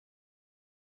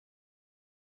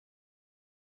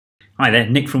Hi there,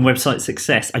 Nick from Website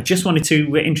Success. I just wanted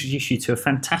to introduce you to a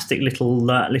fantastic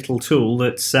little tool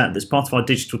that's part of our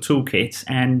Digital Toolkit,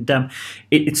 and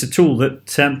it's a tool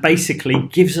that basically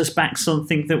gives us back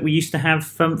something that we used to have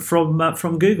from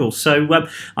Google. So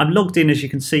I'm logged in, as you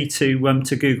can see,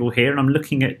 to Google here, and I'm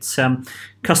looking at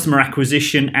customer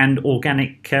acquisition and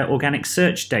organic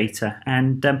search data.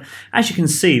 And as you can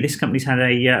see, this company's had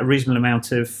a reasonable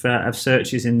amount of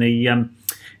searches in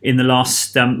the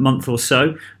last month or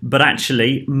so, but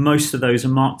actually most of those are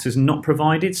marked as not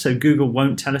provided. So Google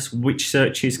won't tell us which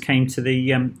searches came to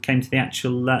the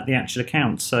actual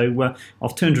account. So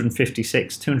of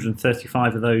 256,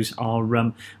 235 of those are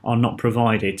not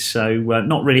provided. So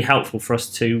not really helpful for us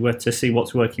to see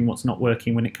what's working, what's not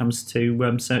working when it comes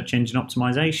to search engine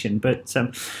optimization. But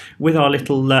with our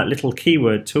little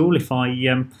keyword tool, if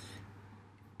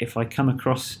I come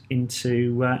across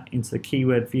into the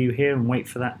keyword view here and wait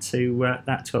for that to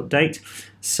update,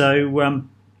 so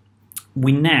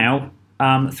we now,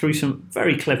 through some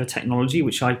very clever technology,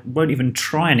 which I won't even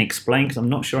try and explain because I'm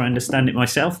not sure I understand it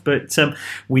myself, but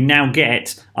we now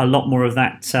get a lot more of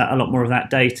that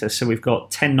data. So we've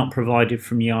got 10 not provided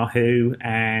from Yahoo,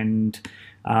 and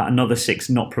another 6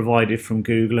 not provided from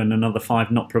Google, and another 5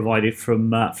 not provided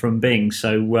from Bing.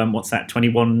 So what's that?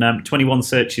 21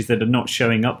 searches that are not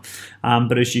showing up.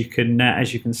 But as you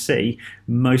can see,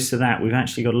 most of that, we've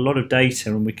actually got a lot of data,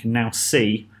 and we can now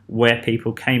see where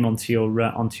people came onto your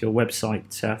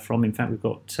website from. In fact, we've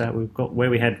got where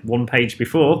we had one page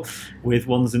before with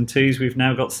 1s and 2s. We've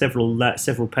now got several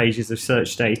pages of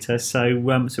search data.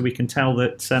 So so we can tell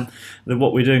that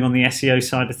what we're doing on the SEO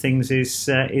side of things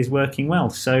is working well.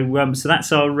 So so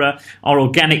that's our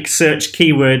organic search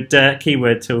keyword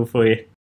tool for you.